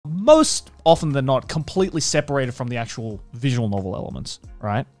most often than not completely separated from the actual visual novel elements,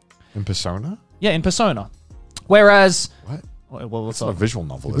 right? In Persona? Yeah, in Persona. Whereas... What? Well, it's not a visual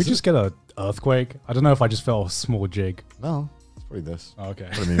novel, Did we just get an earthquake? I don't know if I just felt a small jig. No, it's probably this. Oh, okay.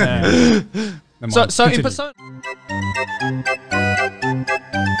 What do you mean? So in Persona...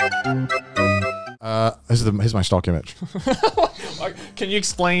 Here's my stock image. Can you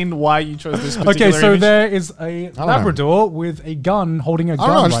explain why you chose this particular Okay, so image? there is a Labrador with a gun holding a gun.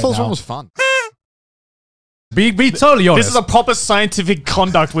 I just right thought this now. one was fun. Be totally honest. This is a proper scientific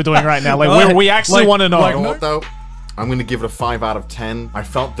conduct we're doing right now. Like, we actually want to know. You know what, though? I'm going to give it a 5 out of 10. I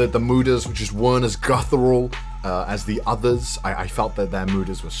felt that the Mudas just weren't as guttural as the others. I felt that their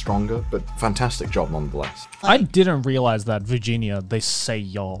Mudas were stronger, but fantastic job nonetheless. I didn't realize that Virginia, they say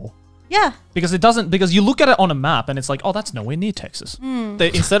y'all. Yeah. Because it doesn't, because you look at it on a map and it's like, oh, that's nowhere near Texas.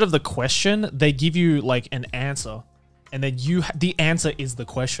 Instead of the question, they give you like an answer. And then the answer is the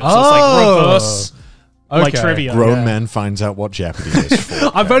question. So it's like reverse like trivia. Grown man finds out what Jeopardy is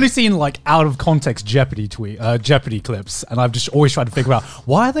for. I've only seen like out of context Jeopardy Jeopardy clips, and I've just always tried to figure out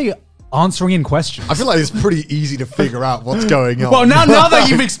why are they answering in questions. I feel like it's pretty easy to figure out what's going on. Well, now that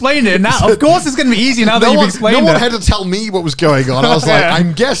you've explained it, now of course it's going to be easy now that you've explained it. No one had to tell me what was going on. I was like,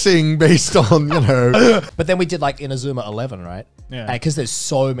 I'm guessing based on, you know. But then we did like Inazuma 11, right? Yeah. Because there's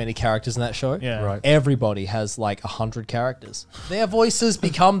so many characters in that show. Yeah. Right. Everybody has like 100 characters. Their voices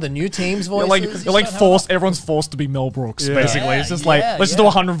become the new team's voices. You're like forced, everyone's forced to be Mel Brooks, basically. Yeah, it's just like, let's just do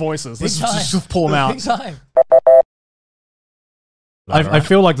 100 voices. Let's just pull them out. Big time. I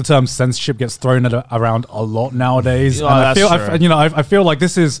feel like the term censorship gets thrown around a lot nowadays. Oh, and that's true. I feel like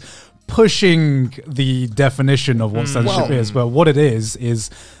this is pushing the definition of what censorship is. But what it is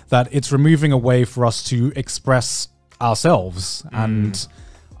that it's removing a way for us to express ourselves. And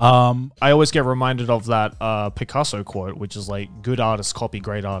I always get reminded of that Picasso quote, which is like, good artists copy,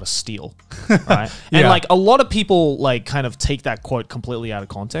 great artists steal. Right? And like a lot of people like kind of take that quote completely out of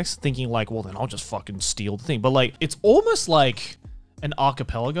context, thinking like, well, then I'll just fucking steal the thing. But like, it's almost like an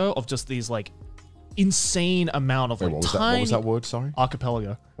archipelago of just these like insane amount of like what was that word? Sorry,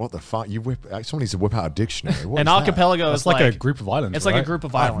 archipelago. What the fuck? Someone needs to whip out a dictionary. What An is archipelago it's is like a group of islands. It's right? like a group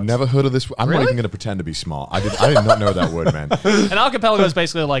of that? I've islands. never heard of this. I'm not even going to pretend to be smart. I did not know that word, man. An archipelago is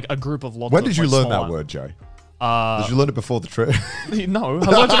basically like a group of lots. When of, did you like, learn small that word, Joe? Did you learn it before the trip? No,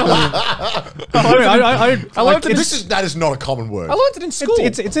 I learned it. That is not a common word. I learned it in school.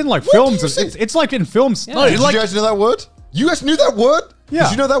 It's in like films. It's like in films. Yeah. No, Did you guys know that word? You guys knew that word? Yeah.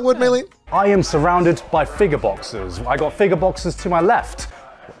 Did you know that word, Maylene? I am surrounded by figure boxes. I got figure boxes to my left.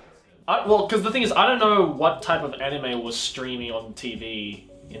 Well, because the thing is, I don't know what type of anime was streaming on TV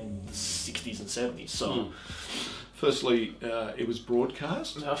in the 60s and 70s, so... Firstly, it was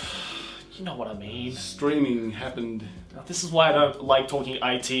broadcast. You know what I mean. Streaming happened... This is why I don't like talking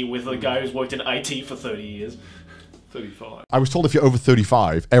IT with a guy who's worked in IT for 30 years. 35. I was told if you're over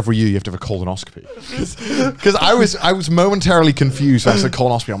 35, every year you have to have a colonoscopy. Because I was momentarily confused. I said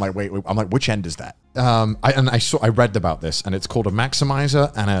colonoscopy. I'm like, wait. I'm like, which end is that? I read about this, and it's called a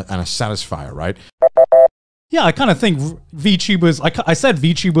maximizer and a satisfier, right? Yeah, I kind of think VTubers. I said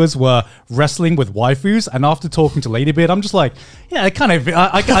VTubers were wrestling with waifus, and after talking to Ladybeard, I'm just like, yeah, I kind of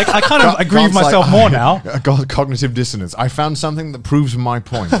agree with myself more now. I got cognitive dissonance. I found something that proves my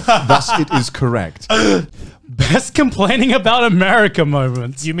point. Thus, it is correct. Best complaining about America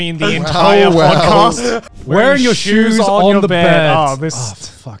moments. You mean the entire podcast? Wearing your shoes on the bed. Oh, for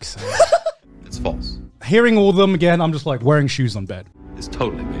fuck's sake. It's false. Hearing all of them again, I'm just like, wearing shoes on bed. It's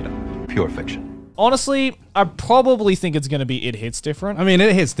totally made up. Pure fiction. Honestly, I probably think it's going to be It Hits Different. I mean,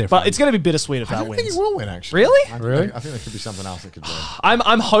 it hits different. But it's going to be bittersweet if I that don't wins. think it will win, actually. Really? I think there could be something else that could win.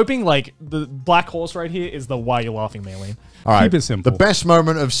 I'm hoping like the black horse right here is the why you're laughing, Maylene. All right. Keep it simple. The best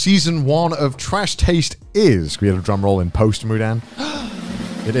moment of season 1 of Trash Taste is... Can we get a drum roll in post, Mudan?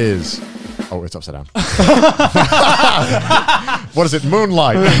 It is... Oh, it's upside down. What is it?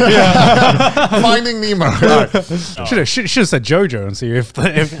 Moonlight. Finding Nemo. Right. Should have said JoJo and see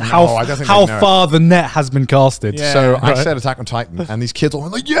how far the net has been casted. Yeah. So I said Attack on Titan, and these kids all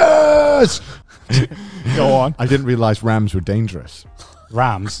went like, yes! Go on. I didn't realize rams were dangerous.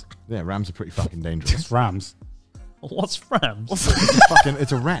 Rams. Yeah, rams are pretty fucking dangerous. Rams. What's rams?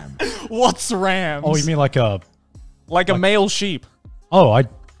 It's a ram. What's rams? Oh, you mean like a male sheep? Oh,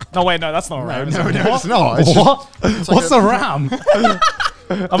 No, wait, no, that's not a ram. No, it's not. It's what? What's a ram?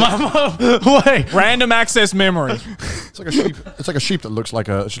 Wait. Random access memory. It's like a sheep. It's like a sheep that looks like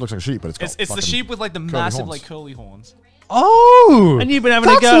a sheep, but it's got It's the sheep with like the massive horns. like curly horns. Oh! And you've been having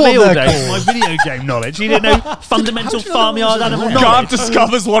a That's go at what me all they're day called. with my video game knowledge. You didn't know fundamental farmyard animal knowledge. Garth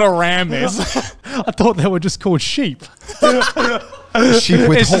discovers what a ram is. I thought they were just called sheep. Sheep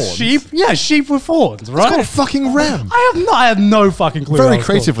with It's a horns. sheep. Yeah, sheep with horns, right? It's called a fucking ram. I had no fucking clue. Very what it was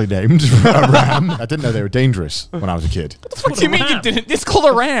called. creatively named a ram. I didn't know they were dangerous when I was a kid. What do you mean you didn't? It's called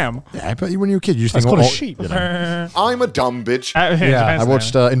a ram. Yeah, but when you're a kid, you just It's think called a oh, sheep. you know. I'm a dumb bitch. I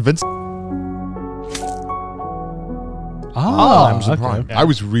watched Invincible. Ah, Amazon okay. Prime. I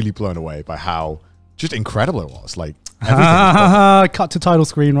was really blown away by how just incredible it was. Like everything. Cut to title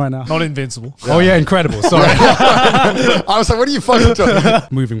screen right now. Not invincible. Oh yeah, incredible. Sorry. I was like, what are you fucking talking?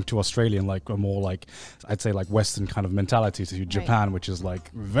 Moving to Australia and like a more like I'd say like Western kind of mentality to Japan, which is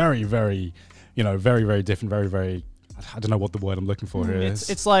like very, very, very, very different. Very, very. I don't know what the word I'm looking for here is.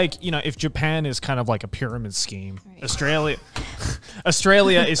 It's like, if Japan is kind of like a pyramid scheme, Australia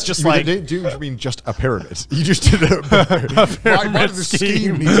is just like Do you mean just a pyramid? You just did a why does the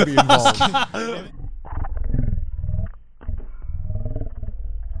scheme need to be involved?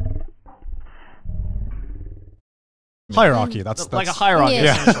 Hierarchy. That's like a hierarchy,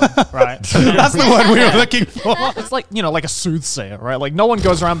 Yeah. essentially, right? That's the word we were looking for. It's like like a soothsayer, right? Like no one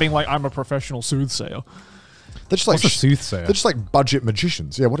goes around being like, I'm a professional soothsayer. They're just like What's a soothsayer? They're just like budget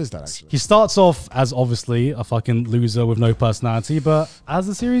magicians. Yeah, what is that actually? He starts off as obviously a fucking loser with no personality, but as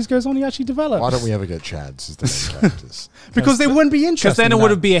the series goes on, he actually develops. Why don't we ever get Chads as the main characters? Because they wouldn't be interested. Because then it in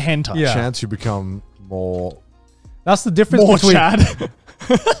would that. be a hentai. Yeah. Chads who become more. That's the difference More between. Chad.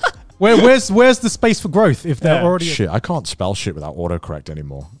 Where's the space for growth if they're Yeah. already Shit, I can't spell shit without autocorrect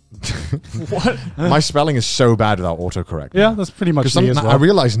anymore. What? My spelling is so bad without autocorrect. Yeah, that's pretty much me as I well.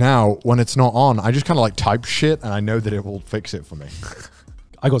 realize now when it's not on, I just kind of like type shit and I know that it will fix it for me.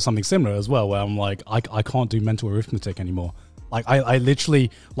 I got something similar as well where I'm like I can't do mental arithmetic anymore. Like I literally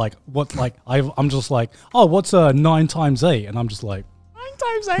like what like I'm just like, oh, what's 9 times 8? And I'm just like 9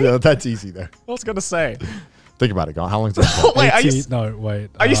 times 8? Yeah, that's easy though. I was gonna say. Think about it, guy. How long does that take? Wait, are you? 80 no,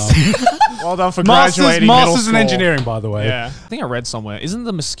 wait. Are you? Well done for Masters graduating. Masters middle in school. engineering, by the way. Yeah, I think I read somewhere. Isn't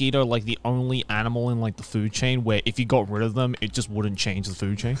the mosquito like the only animal in like the food chain where if you got rid of them, it just wouldn't change the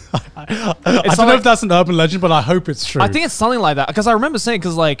food chain? I don't know if that's an urban legend, but I hope it's true. I think it's something like that because I remember saying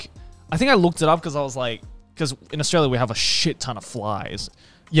because like I think I looked it up because I was like because in Australia we have a shit ton of flies.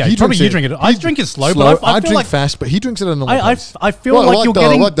 yeah, He probably drinks you it- drink it. I he- drink it slow, Slow. but I feel drink like fast, but he drinks it in a normal pace. I feel like you're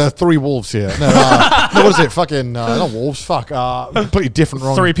getting what the three wolves here. No, no, what is it? Fucking not wolves. Fuck. Completely different.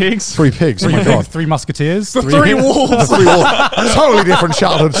 Wrong. 3 pigs. 3 pigs. Oh my god. Three Musketeers. The 3 wolves. 3 wolves. Totally different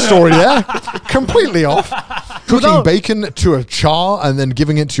childhood story there. Completely off. Cooking bacon to a char and then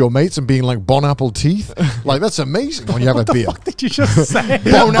giving it to your mates and being like bon apple teeth. Like that's amazing when you have a beer. What did you just say?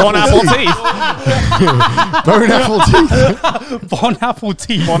 Bon Bon apple teeth. teeth. Bon apple teeth. Bon apple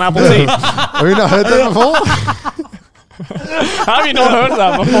teeth. Bon apple teeth. Have you not heard that before? How have you not heard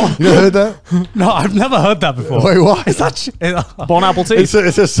that before? You not heard that? No, I've never heard that before. Wait, what? Is that Bon apple teeth. It's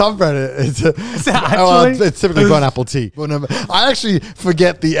a subreddit. Is it actually? It's typically bon apple tea. But no, I actually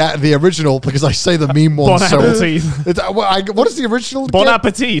forget the original because I say the meme one Bon so. apple teeth. What is the original? Bon again?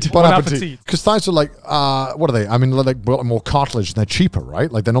 appetit. Bon Bon appetit. appetit. Because thighs are like, what are they? I mean, like more cartilage and they're cheaper,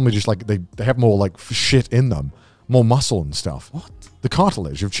 right? Like they're normally just like they have more like shit in them, more muscle and stuff. What? The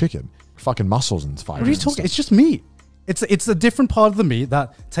cartilage of chicken, fucking muscles and fibers. What are you talking? It's just meat. It's a different part of the meat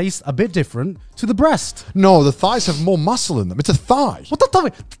that tastes a bit different to the breast. No, the thighs have more muscle in them. It's a thigh. What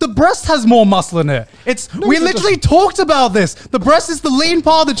the breast has more muscle in it. We it literally talked about this. The breast is the lean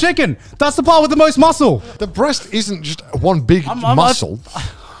part of the chicken. That's the part with the most muscle. The breast isn't just one big muscle.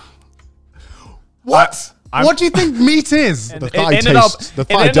 What? What do you think meat is? The thigh ended tastes. up- The it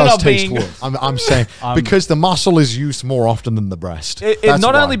thigh ended does up taste being- worse. I'm saying because the muscle is used more often than the breast. It That's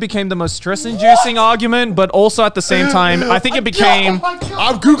not why. only became the most stress-inducing argument, but also at the same time, I think it became.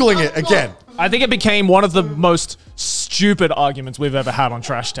 I'm googling it again. I think it became one of the most stupid arguments we've ever had on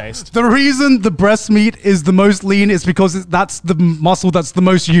Trash Taste. The reason the breast meat is the most lean is because that's the muscle that's the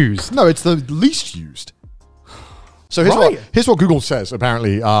most used. No, it's the least used. So here's what Google says.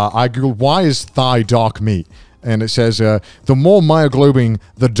 Apparently, I googled why is thigh dark meat. And it says, the more myoglobin,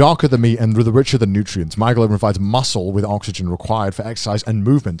 the darker the meat and the richer the nutrients. Myoglobin provides muscle with oxygen required for exercise and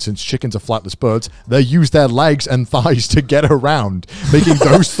movement. Since chickens are flightless birds, they use their legs and thighs to get around, making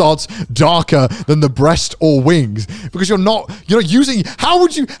those thoughts darker than the breast or wings. Because you're not using. How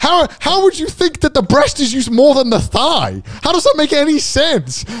would you think that the breast is used more than the thigh? How does that make any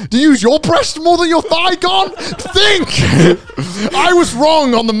sense? Do you use your breast more than your thigh, Gone? Think. I was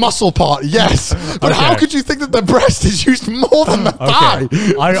wrong on the muscle part. Yes, but how could you think that the breast is used more than the thigh?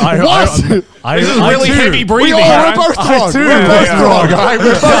 This is really heavy breathing. We're both right? wrong. too. We're both Yeah. wrong. All right?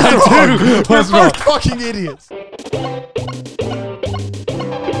 We're both wrong. We're Was wrong. both fucking idiots.